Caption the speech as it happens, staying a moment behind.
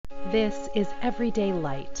This is Everyday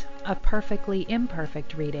Light, a perfectly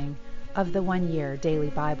imperfect reading of the One Year Daily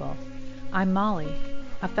Bible. I'm Molly,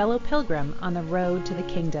 a fellow pilgrim on the road to the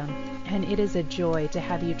kingdom, and it is a joy to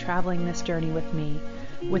have you traveling this journey with me,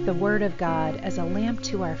 with the Word of God as a lamp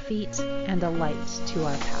to our feet and a light to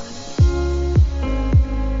our path.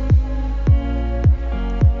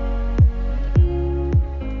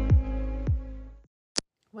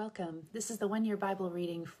 Welcome. This is the One Year Bible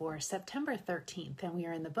reading for September 13th, and we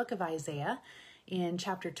are in the book of Isaiah in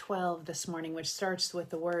chapter 12 this morning, which starts with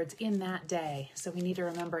the words, "in that day." So we need to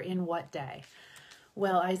remember, in what day?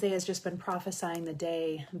 Well, Isaiah has just been prophesying the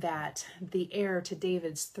day that the heir to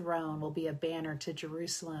David's throne will be a banner to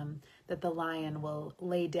Jerusalem, that the lion will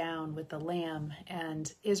lay down with the lamb,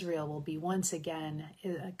 and Israel will be once again,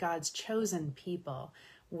 God's chosen people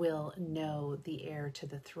will know the heir to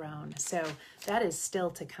the throne. So that is still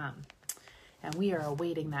to come, and we are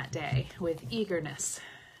awaiting that day with eagerness.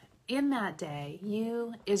 In that day,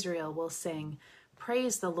 you, Israel, will sing,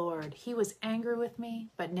 "Praise the Lord. He was angry with me,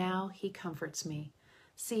 but now he comforts me.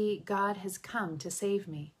 See, God has come to save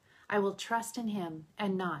me. I will trust in him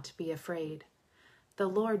and not be afraid. The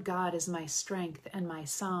Lord God is my strength and my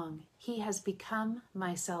song. He has become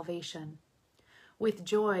my salvation. With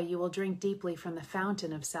joy you will drink deeply from the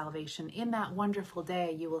fountain of salvation. In that wonderful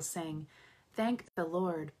day you will sing, thank the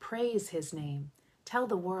Lord, praise his name. Tell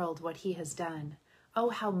the world what he has done.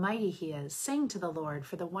 Oh, how mighty he is. Sing to the Lord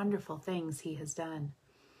for the wonderful things he has done.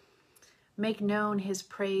 Make known his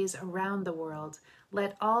praise around the world.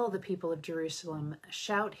 Let all the people of Jerusalem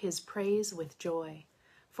shout his praise with joy.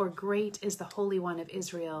 For great is the Holy One of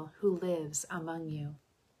Israel who lives among you."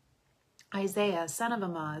 Isaiah, son of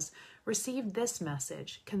Amoz, received this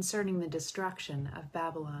message concerning the destruction of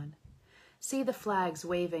Babylon. "See the flags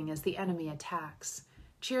waving as the enemy attacks.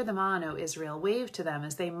 Cheer them on, O Israel. Wave to them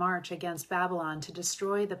as they march against Babylon to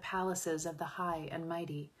destroy the palaces of the high and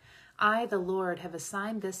mighty. I, the Lord, have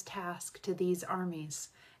assigned this task to these armies,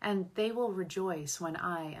 and they will rejoice when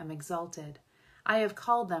I am exalted. I have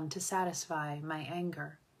called them to satisfy my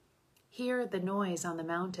anger. Hear the noise on the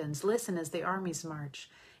mountains. Listen as the armies march.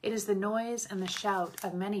 It is the noise and the shout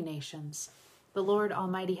of many nations. The Lord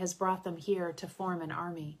Almighty has brought them here to form an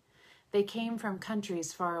army. They came from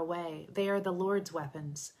countries far away. They are the Lord's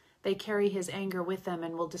weapons. They carry his anger with them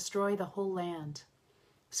and will destroy the whole land.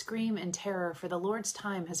 Scream in terror, for the Lord's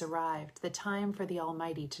time has arrived, the time for the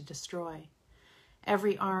Almighty to destroy.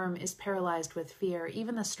 Every arm is paralyzed with fear.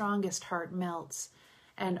 Even the strongest heart melts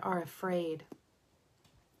and are afraid.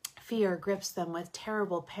 Fear grips them with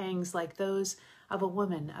terrible pangs like those of a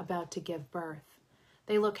woman about to give birth.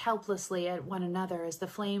 They look helplessly at one another as the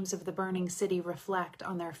flames of the burning city reflect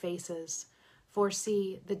on their faces. For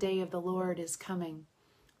see, the day of the Lord is coming,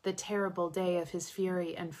 the terrible day of his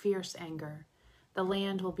fury and fierce anger. The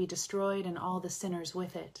land will be destroyed and all the sinners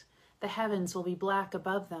with it. The heavens will be black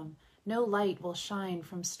above them. No light will shine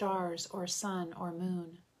from stars or sun or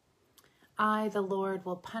moon. I, the Lord,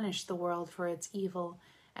 will punish the world for its evil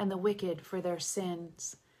and the wicked for their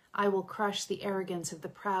sins. I will crush the arrogance of the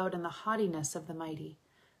proud and the haughtiness of the mighty.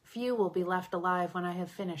 Few will be left alive when I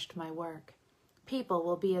have finished my work. People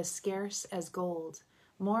will be as scarce as gold,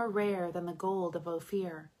 more rare than the gold of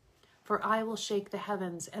Ophir. For I will shake the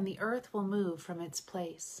heavens, and the earth will move from its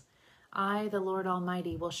place. I, the Lord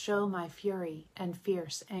Almighty, will show my fury and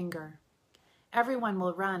fierce anger. Everyone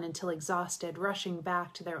will run until exhausted, rushing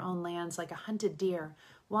back to their own lands like a hunted deer,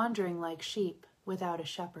 wandering like sheep without a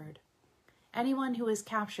shepherd. Anyone who is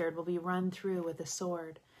captured will be run through with a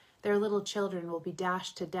sword. Their little children will be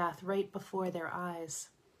dashed to death right before their eyes.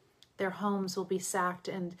 Their homes will be sacked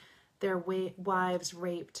and their wives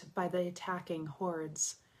raped by the attacking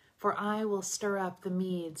hordes. For I will stir up the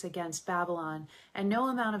Medes against Babylon, and no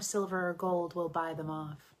amount of silver or gold will buy them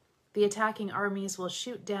off. The attacking armies will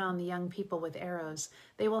shoot down the young people with arrows.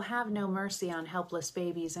 They will have no mercy on helpless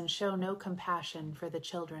babies and show no compassion for the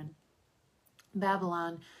children.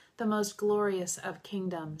 Babylon, the most glorious of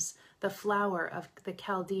kingdoms, the flower of the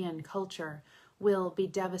Chaldean culture, will be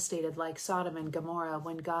devastated like Sodom and Gomorrah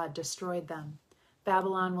when God destroyed them.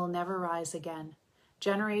 Babylon will never rise again.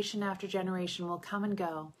 Generation after generation will come and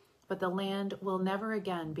go, but the land will never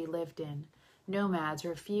again be lived in. Nomads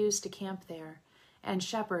refuse to camp there, and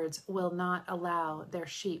shepherds will not allow their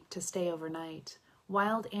sheep to stay overnight.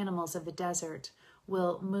 Wild animals of the desert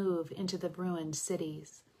will move into the ruined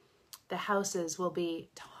cities. The houses will be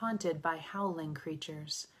haunted by howling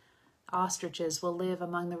creatures. Ostriches will live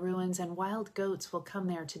among the ruins, and wild goats will come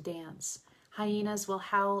there to dance. Hyenas will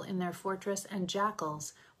howl in their fortress, and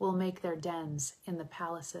jackals will make their dens in the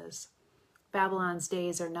palaces. Babylon's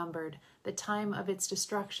days are numbered. The time of its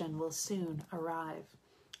destruction will soon arrive.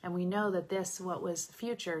 And we know that this, what was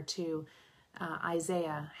future to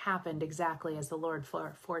Isaiah, happened exactly as the Lord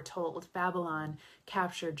foretold. Babylon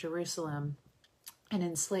captured Jerusalem and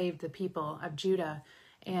enslaved the people of Judah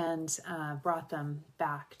and brought them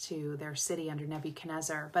back to their city under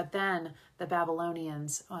Nebuchadnezzar. But then the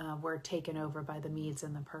Babylonians were taken over by the Medes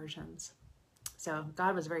and the Persians. So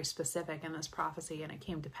God was very specific in this prophecy, and it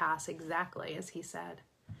came to pass exactly as he said.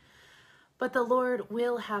 But the Lord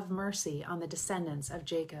will have mercy on the descendants of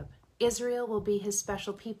Jacob. Israel will be his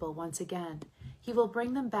special people once again. He will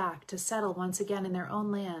bring them back to settle once again in their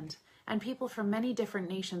own land, and people from many different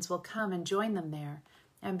nations will come and join them there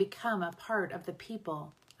and become a part of the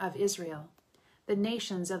people of Israel. The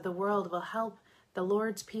nations of the world will help the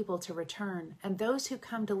Lord's people to return, and those who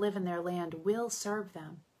come to live in their land will serve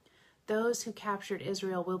them. Those who captured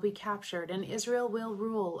Israel will be captured, and Israel will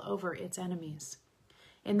rule over its enemies.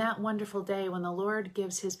 In that wonderful day when the Lord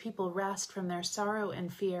gives his people rest from their sorrow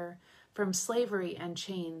and fear, from slavery and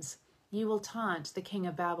chains, you will taunt the king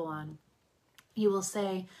of Babylon. You will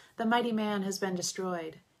say, "The mighty man has been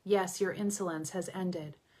destroyed. Yes, your insolence has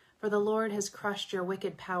ended. For the Lord has crushed your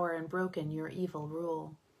wicked power and broken your evil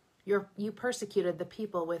rule. You persecuted the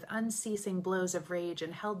people with unceasing blows of rage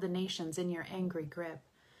and held the nations in your angry grip.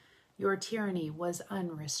 Your tyranny was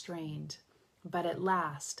unrestrained. But at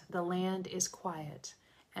last the land is quiet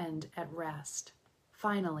and at rest.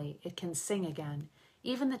 Finally, it can sing again.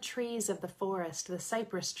 Even the trees of the forest, the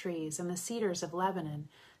cypress trees and the cedars of Lebanon,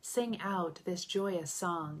 sing out this joyous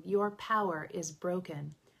song. Your power is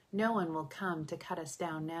broken. No one will come to cut us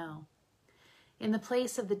down now. In the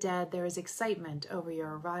place of the dead, there is excitement over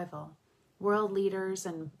your arrival. World leaders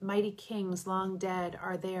and mighty kings long dead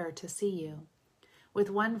are there to see you. With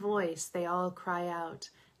one voice, they all cry out,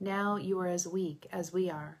 "Now you are as weak as we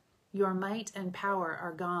are. Your might and power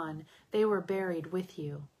are gone. They were buried with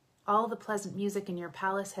you. All the pleasant music in your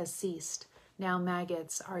palace has ceased. Now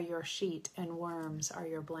maggots are your sheet and worms are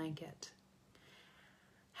your blanket.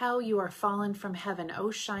 How you are fallen from heaven,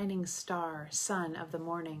 O shining star, son of the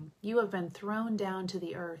morning. You have been thrown down to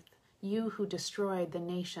the earth, you who destroyed the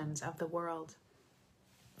nations of the world.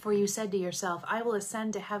 For you said to yourself, I will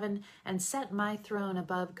ascend to heaven and set my throne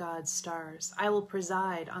above God's stars. I will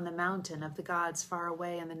preside on the mountain of the gods far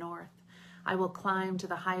away in the north. I will climb to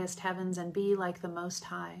the highest heavens and be like the Most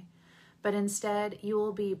High. But instead, you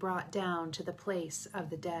will be brought down to the place of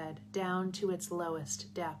the dead, down to its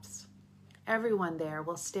lowest depths. Everyone there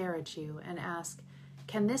will stare at you and ask,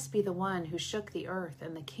 can this be the one who shook the earth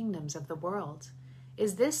and the kingdoms of the world?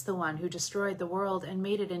 Is this the one who destroyed the world and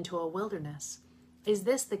made it into a wilderness? Is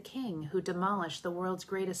this the king who demolished the world's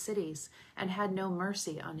greatest cities and had no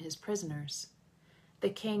mercy on his prisoners? The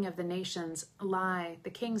kings of the nations lie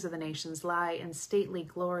in stately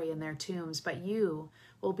glory in their tombs, but you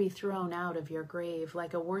will be thrown out of your grave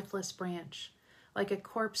like a worthless branch. Like a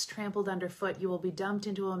corpse trampled underfoot, you will be dumped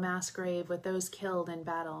into a mass grave with those killed in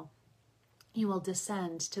battle. You will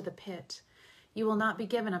descend to the pit. You will not be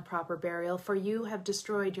given a proper burial, for you have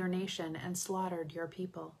destroyed your nation and slaughtered your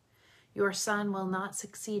people. Your son will not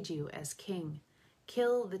succeed you as king.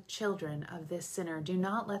 Kill the children of this sinner. Do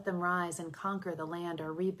not let them rise and conquer the land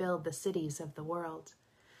or rebuild the cities of the world.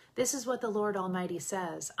 This is what the Lord Almighty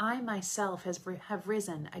says. I myself have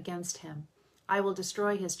risen against him. I will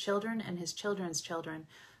destroy his children and his children's children,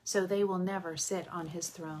 so they will never sit on his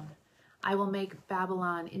throne. I will make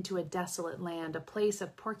Babylon into a desolate land, a place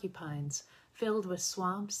of porcupines, filled with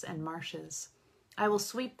swamps and marshes. I will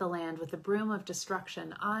sweep the land with the broom of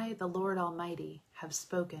destruction. I, the Lord Almighty, have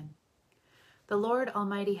spoken. The Lord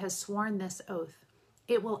Almighty has sworn this oath.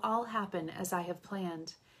 It will all happen as I have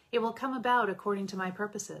planned. It will come about according to my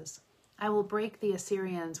purposes. I will break the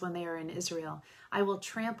Assyrians when they are in Israel. I will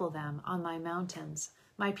trample them on my mountains.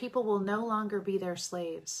 My people will no longer be their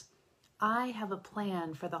slaves. I have a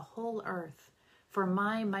plan for the whole earth, for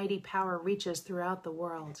my mighty power reaches throughout the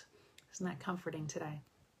world. Isn't that comforting today?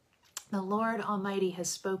 The Lord Almighty has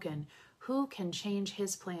spoken. Who can change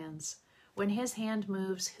his plans? When his hand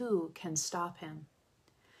moves, who can stop him?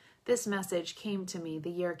 This message came to me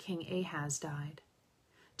the year King Ahaz died.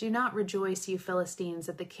 Do not rejoice, you Philistines,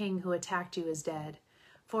 that the king who attacked you is dead.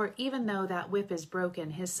 For even though that whip is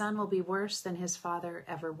broken, his son will be worse than his father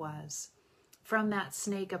ever was. From that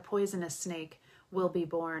snake, a poisonous snake, will be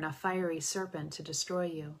born, a fiery serpent to destroy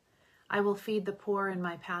you. I will feed the poor in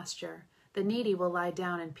my pasture. The needy will lie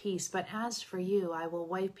down in peace. But as for you, I will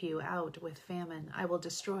wipe you out with famine. I will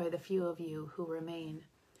destroy the few of you who remain.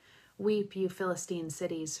 Weep, you Philistine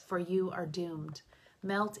cities, for you are doomed.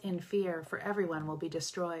 Melt in fear, for everyone will be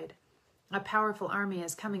destroyed. A powerful army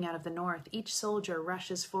is coming out of the north. Each soldier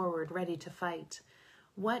rushes forward, ready to fight.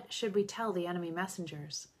 What should we tell the enemy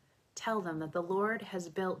messengers? Tell them that the Lord has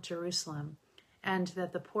built Jerusalem, and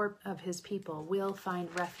that the poor of his people will find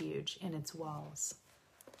refuge in its walls.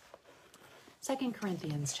 2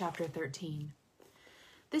 Corinthians chapter 13.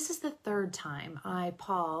 This is the third time I,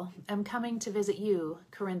 Paul, am coming to visit you,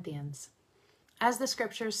 Corinthians. As the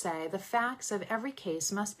scriptures say, the facts of every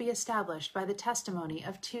case must be established by the testimony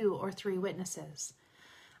of 2 or 3 witnesses.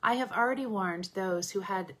 I have already warned those who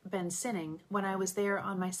had been sinning when I was there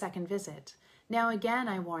on my second visit. Now again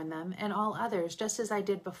I warn them, and all others, just as I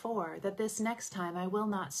did before, that this next time I will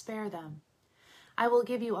not spare them. I will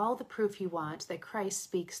give you all the proof you want that Christ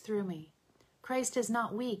speaks through me. Christ is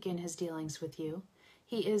not weak in his dealings with you.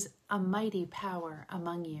 He is a mighty power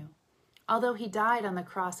among you. Although he died on the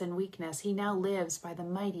cross in weakness, he now lives by the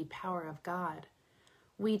mighty power of God.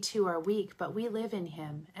 We too are weak, but we live in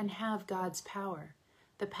him and have God's power,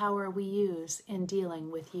 the power we use in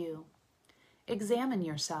dealing with you. Examine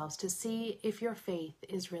yourselves to see if your faith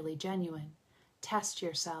is really genuine. Test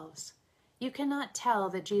yourselves. You cannot tell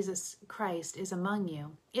that Jesus Christ is among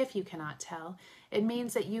you. If you cannot tell, it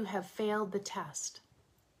means that you have failed the test.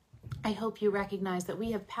 I hope you recognize that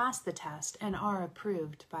we have passed the test and are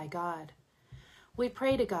approved by God. We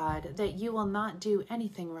pray to God that you will not do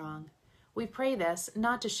anything wrong. We pray this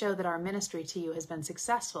not to show that our ministry to you has been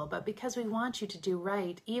successful, but because we want you to do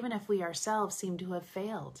right, even if we ourselves seem to have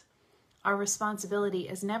failed. Our responsibility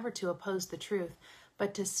is never to oppose the truth,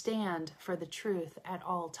 but to stand for the truth at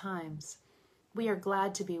all times. We are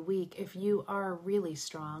glad to be weak if you are really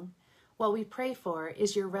strong. What we pray for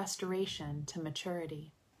is your restoration to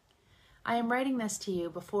maturity. I am writing this to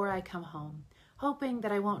you before I come home, hoping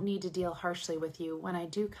that I won't need to deal harshly with you when I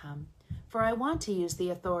do come, for I want to use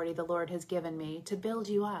the authority the Lord has given me to build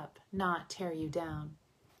you up, not tear you down.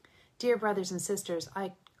 Dear brothers and sisters,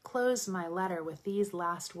 I close my letter with these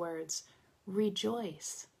last words: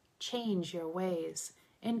 rejoice, change your ways,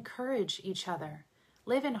 encourage each other,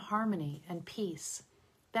 live in harmony and peace.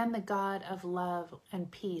 Then the God of love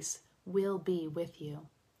and peace will be with you.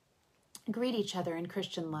 Greet each other in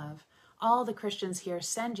Christian love. All the Christians here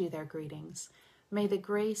send you their greetings. May the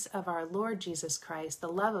grace of our Lord Jesus Christ,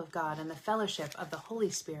 the love of God, and the fellowship of the Holy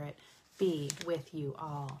Spirit be with you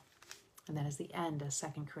all. And that is the end of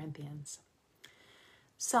 2 Corinthians.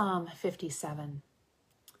 Psalm 57,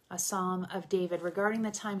 a psalm of David regarding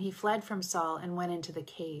the time he fled from Saul and went into the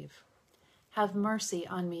cave. Have mercy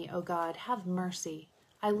on me, O God, have mercy.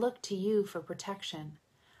 I look to you for protection.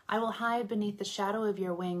 I will hide beneath the shadow of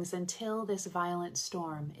your wings until this violent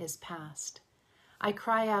storm is past. I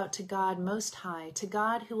cry out to God Most High, to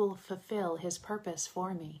God who will fulfill his purpose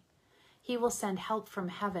for me. He will send help from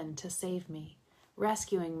heaven to save me,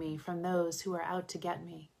 rescuing me from those who are out to get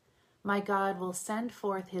me. My God will send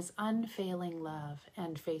forth his unfailing love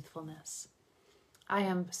and faithfulness. I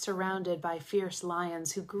am surrounded by fierce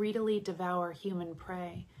lions who greedily devour human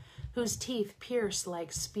prey, whose teeth pierce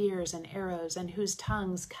like spears and arrows, and whose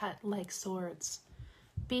tongues cut like swords.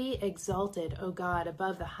 Be exalted, O God,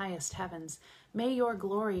 above the highest heavens. May your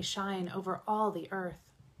glory shine over all the earth.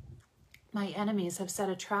 My enemies have set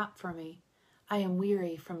a trap for me. I am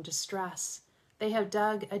weary from distress. They have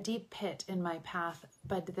dug a deep pit in my path,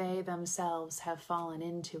 but they themselves have fallen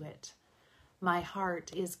into it. My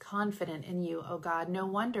heart is confident in you, O God. No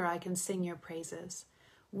wonder I can sing your praises.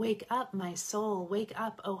 Wake up, my soul. Wake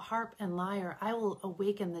up, O harp and lyre. I will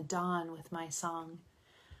awaken the dawn with my song.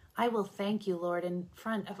 I will thank you, Lord, in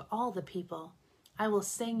front of all the people. I will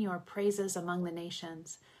sing your praises among the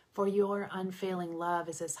nations, for your unfailing love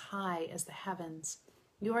is as high as the heavens.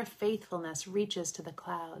 Your faithfulness reaches to the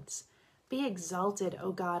clouds. Be exalted,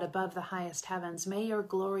 O God, above the highest heavens. May your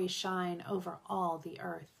glory shine over all the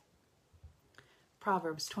earth.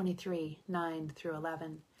 Proverbs 23, 9 through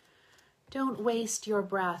 11. Don't waste your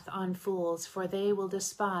breath on fools, for they will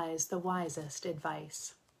despise the wisest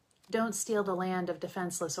advice. Don't steal the land of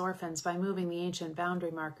defenseless orphans by moving the ancient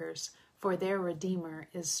boundary markers, for their Redeemer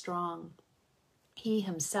is strong. He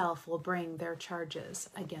himself will bring their charges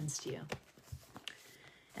against you.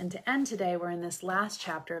 And to end today, we're in this last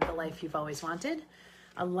chapter of the life you've always wanted,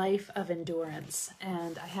 a life of endurance.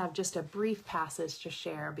 And I have just a brief passage to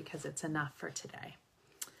share because it's enough for today.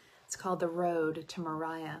 It's called The Road to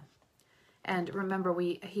Moriah. And remember,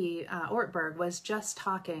 Ortberg was just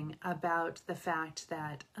talking about the fact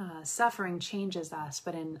that suffering changes us,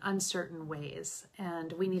 but in uncertain ways.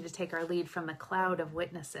 And we need to take our lead from the cloud of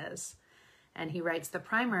witnesses. And he writes, the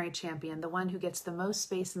primary champion, the one who gets the most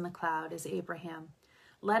space in the cloud, is Abraham.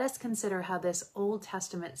 Let us consider how this Old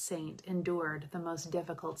Testament saint endured the most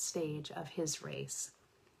difficult stage of his race.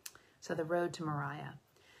 So the road to Moriah.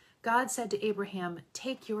 God said to Abraham,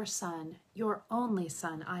 "Take your son, your only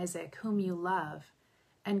son, Isaac, whom you love,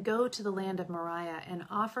 and go to the land of Moriah and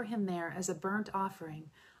offer him there as a burnt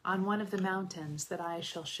offering on one of the mountains that I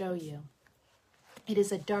shall show you." It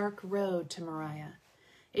is a dark road to Moriah.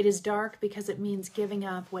 It is dark because it means giving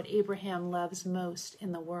up what Abraham loves most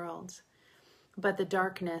in the world. But the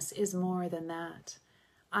darkness is more than that.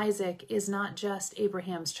 Isaac is not just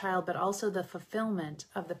Abraham's child, but also the fulfillment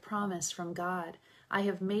of the promise from God. "I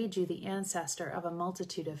have made you the ancestor of a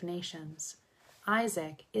multitude of nations."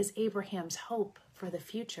 Isaac is Abraham's hope for the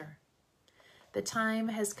future. The time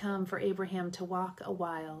has come for Abraham to walk a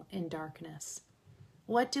while in darkness.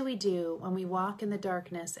 What do we do when we walk in the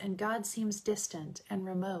darkness and God seems distant and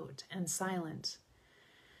remote and silent?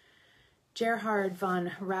 Gerhard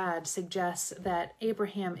von Rad suggests that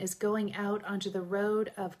Abraham is going out onto the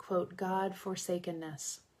road of, quote,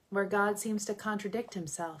 God-forsakenness, where God seems to contradict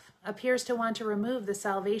himself, appears to want to remove the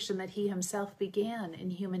salvation that he himself began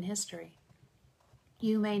in human history.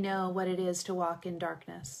 You may know what it is to walk in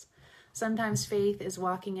darkness. Sometimes faith is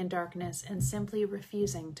walking in darkness and simply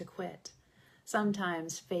refusing to quit.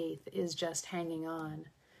 Sometimes faith is just hanging on.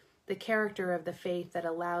 The character of the faith that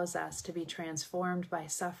allows us to be transformed by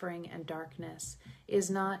suffering and darkness is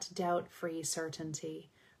not doubt-free certainty.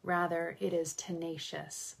 Rather, it is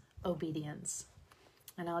tenacious obedience.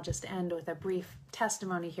 And I'll just end with a brief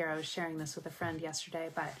testimony here. I was sharing this with a friend yesterday,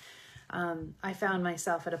 but I found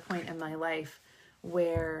myself at a point in my life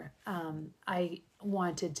where I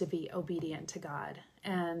wanted to be obedient to God.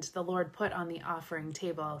 And the Lord put on the offering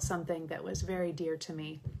table something that was very dear to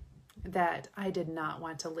me, that I did not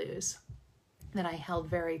want to lose, that I held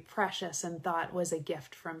very precious and thought was a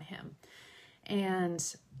gift from him.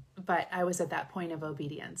 But I was at that point of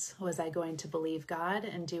obedience. Was I going to believe God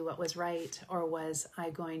and do what was right, or was I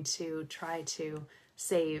going to try to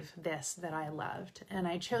save this that I loved? And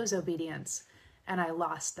I chose obedience, and I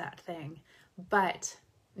lost that thing. But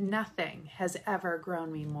nothing has ever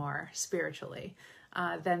grown me more spiritually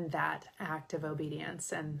than that act of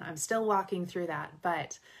obedience. And I'm still walking through that,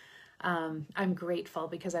 but I'm grateful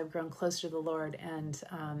because I've grown closer to the Lord and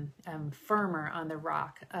am firmer on the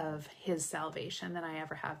rock of his salvation than I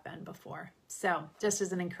ever have been before. So just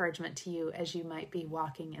as an encouragement to you as you might be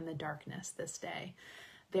walking in the darkness this day,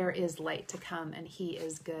 there is light to come, and he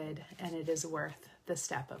is good, and it is worth the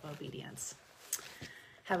step of obedience.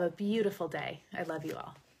 Have a beautiful day. I love you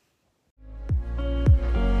all.